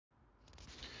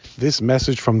This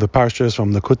message from the Parsha is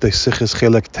from the Kutei Sichis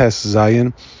Chelek Tes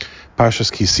Zayin, Parshas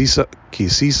Kisisa,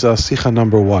 Sicha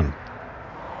number 1.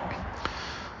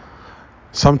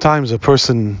 Sometimes a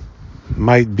person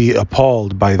might be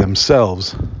appalled by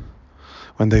themselves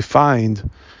when they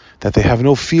find that they have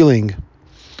no feeling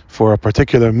for a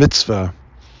particular mitzvah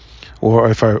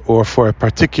or for a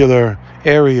particular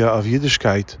area of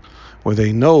Yiddishkeit where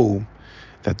they know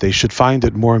that they should find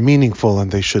it more meaningful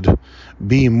and they should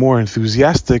be more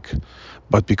enthusiastic,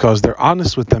 but because they're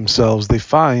honest with themselves, they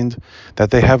find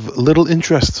that they have little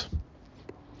interest.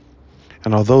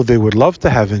 And although they would love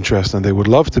to have interest and they would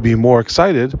love to be more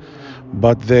excited,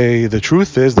 but the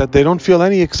truth is that they don't feel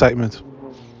any excitement.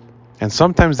 And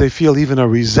sometimes they feel even a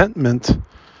resentment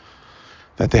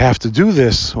that they have to do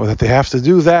this or that they have to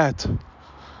do that,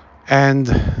 and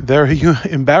they're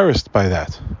embarrassed by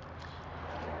that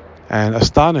and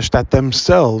astonished at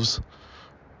themselves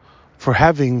for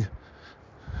having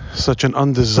such an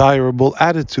undesirable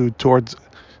attitude towards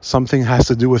something has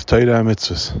to do with Torah and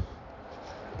mitzvahs.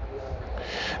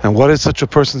 And what is such a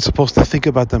person supposed to think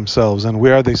about themselves, and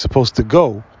where are they supposed to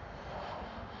go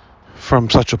from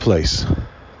such a place?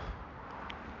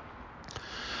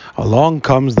 Along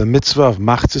comes the mitzvah of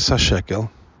Machzis HaShekel,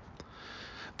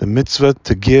 the mitzvah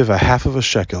to give a half of a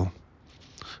shekel,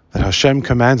 that Hashem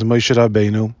commands Moshe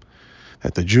Rabbeinu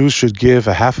that the Jews should give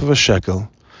a half of a shekel,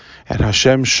 and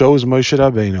Hashem shows Moshe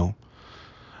Rabbeinu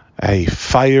a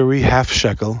fiery half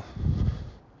shekel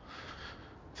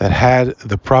that had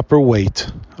the proper weight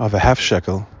of a half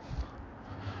shekel,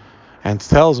 and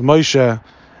tells Moshe,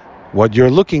 what you're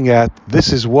looking at,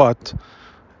 this is what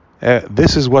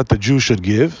the Jew should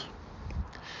give,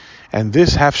 and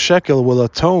this half shekel will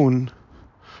atone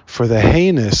for the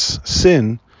heinous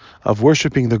sin of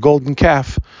worshiping the golden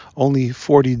calf only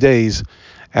 40 days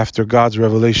after God's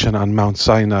revelation on Mount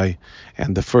Sinai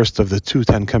and the first of the 2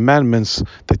 Ten Commandments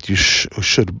that you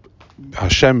should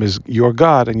Hashem is your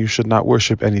God and you should not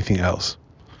worship anything else.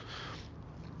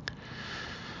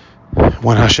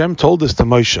 When Hashem told this to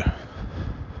Moshe,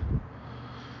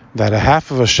 that a half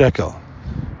of a shekel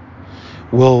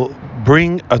will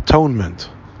bring atonement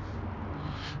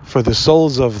for the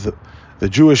souls of the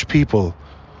Jewish people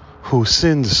who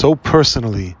sinned so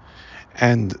personally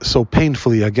and so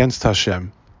painfully against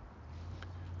Hashem,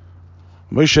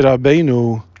 Moshe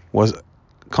Rabbeinu was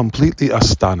completely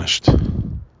astonished.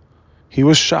 He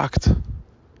was shocked.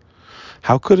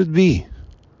 How could it be?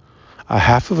 A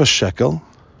half of a shekel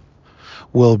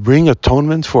will bring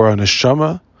atonement for a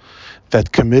neshama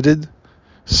that committed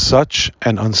such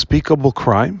an unspeakable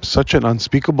crime, such an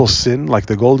unspeakable sin like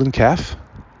the golden calf?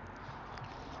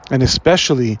 And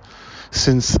especially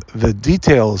since the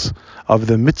details of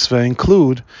the mitzvah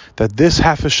include that this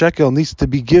half a shekel needs to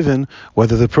be given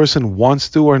whether the person wants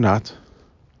to or not.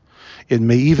 It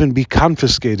may even be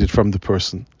confiscated from the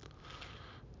person.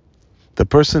 The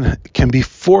person can be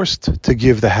forced to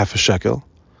give the half a shekel,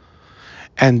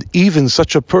 and even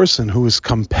such a person who is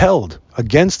compelled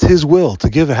against his will to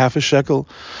give a half a shekel,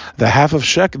 the half of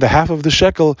the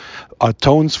shekel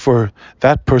atones for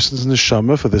that person's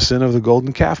neshama for the sin of the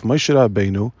golden calf. Moshe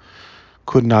Rabbeinu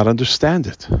could not understand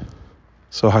it.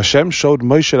 So Hashem showed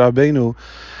Moshe Rabbeinu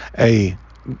a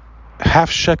half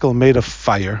shekel made of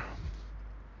fire,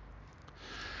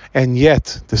 and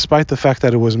yet, despite the fact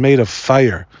that it was made of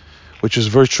fire, which is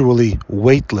virtually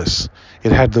weightless,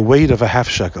 it had the weight of a half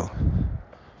shekel,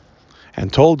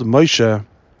 and told Moshe,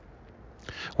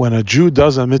 when a Jew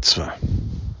does a mitzvah,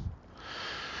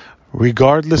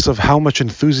 regardless of how much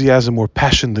enthusiasm or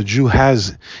passion the Jew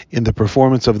has in the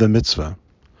performance of the mitzvah,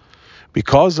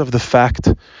 because of the fact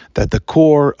that the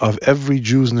core of every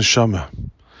Jew's neshama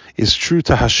is true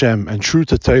to Hashem and true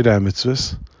to Torah and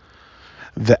mitzvahs,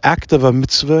 the act of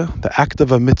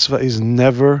a mitzvah is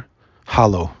never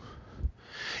hollow.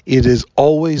 It is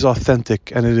always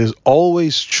authentic and it is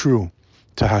always true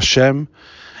to Hashem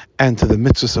and to the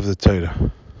mitzvahs of the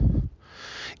Torah.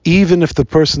 Even if the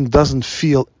person doesn't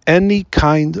feel any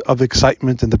kind of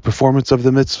excitement in the performance of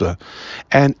the mitzvah,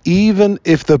 and even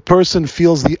if the person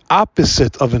feels the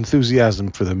opposite of enthusiasm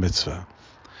for the mitzvah,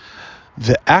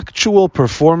 the actual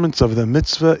performance of the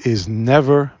mitzvah is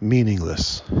never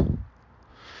meaningless.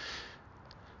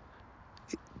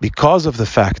 Because of the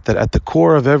fact that at the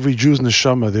core of every Jew's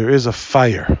neshama there is a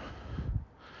fire,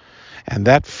 and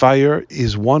that fire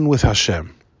is one with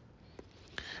Hashem.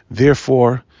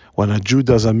 Therefore, when a Jew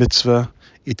does a mitzvah,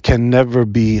 it can never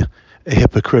be a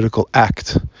hypocritical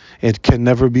act. It can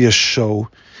never be a show,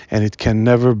 and it can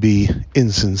never be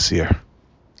insincere.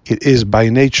 It is by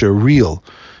nature real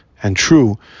and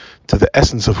true to the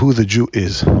essence of who the Jew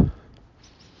is.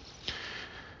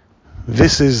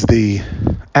 This is the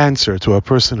answer to a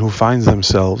person who finds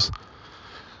themselves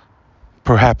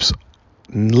perhaps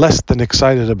less than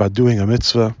excited about doing a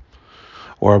mitzvah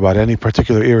or about any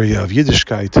particular area of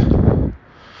Yiddishkeit,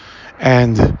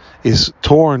 and is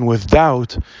torn with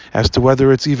doubt as to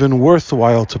whether it's even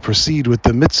worthwhile to proceed with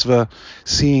the mitzvah,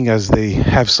 seeing as they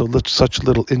have such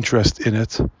little interest in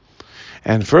it,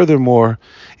 and furthermore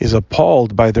is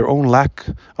appalled by their own lack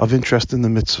of interest in the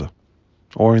mitzvah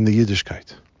or in the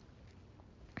Yiddishkeit.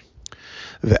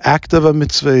 The act of a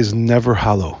mitzvah is never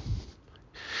hollow.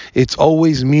 It's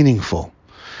always meaningful.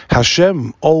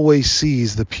 Hashem always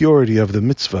sees the purity of the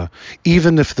mitzvah,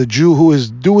 even if the Jew who is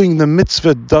doing the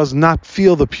mitzvah does not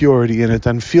feel the purity in it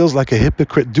and feels like a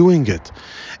hypocrite doing it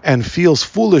and feels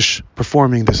foolish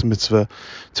performing this mitzvah.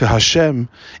 To Hashem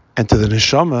and to the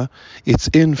neshama, it's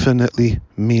infinitely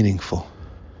meaningful.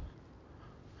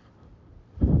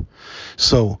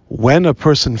 So when a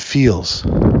person feels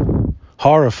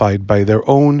horrified by their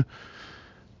own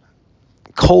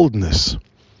coldness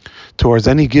towards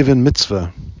any given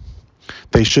mitzvah,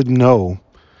 they should know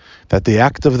that the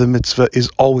act of the mitzvah is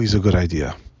always a good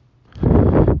idea.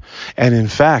 And in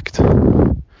fact,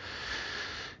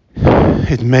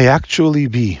 it may actually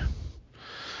be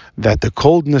that the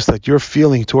coldness that you're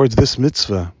feeling towards this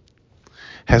mitzvah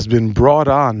has been brought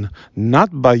on not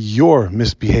by your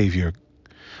misbehavior,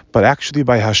 but actually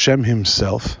by Hashem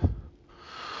himself,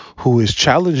 who is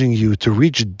challenging you to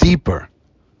reach deeper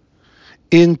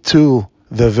into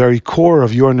the very core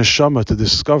of your neshama to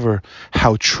discover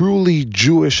how truly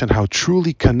Jewish and how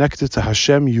truly connected to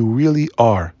Hashem you really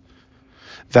are.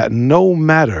 That no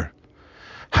matter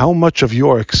how much of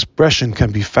your expression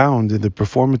can be found in the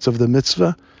performance of the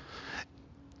mitzvah,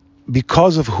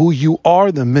 because of who you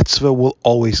are, the mitzvah will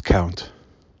always count.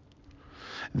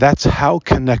 That's how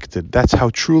connected, that's how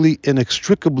truly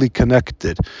inextricably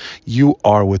connected you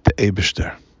are with the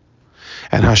Eibishter.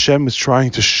 And Hashem is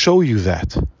trying to show you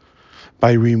that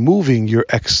by removing your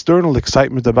external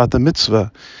excitement about the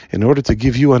mitzvah in order to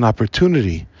give you an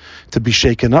opportunity to be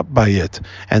shaken up by it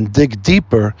and dig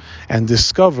deeper and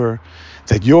discover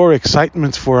that your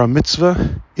excitement for a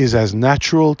mitzvah is as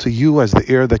natural to you as the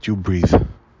air that you breathe.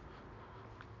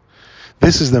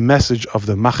 This is the message of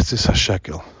the Machzis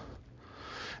HaShekel,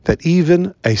 that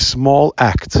even a small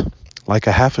act, like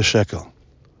a half a shekel,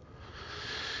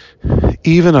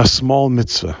 even a small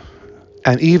mitzvah,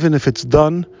 and even if it's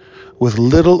done with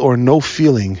little or no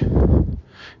feeling,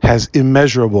 has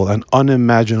immeasurable and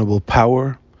unimaginable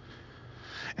power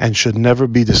and should never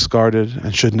be discarded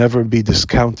and should never be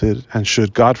discounted and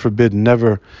should, God forbid,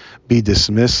 never be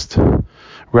dismissed.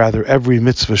 Rather, every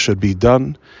mitzvah should be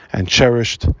done and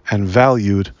cherished and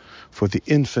valued for the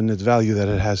infinite value that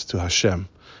it has to Hashem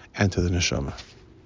and to the neshama.